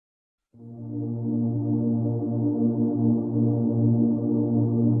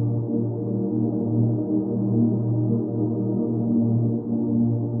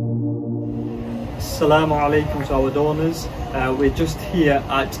Assalamu alaikum to our donors. We're just here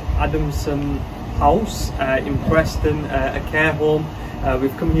at Adamson House in Preston, a care home.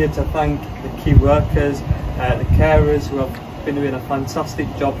 We've come here to thank the key workers, the carers who have been doing a fantastic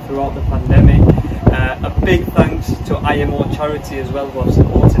job throughout the pandemic. A big thanks to IMO charity as well, who have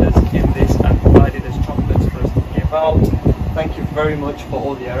supported us in this and provided us chocolates for us to give out. Thank you very much for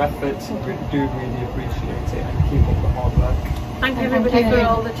all your efforts. We do really appreciate it, and keep up the hard work. Thank you everybody for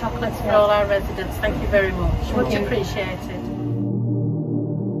all the chocolates for all our residents. Thank you very much. Much appreciated.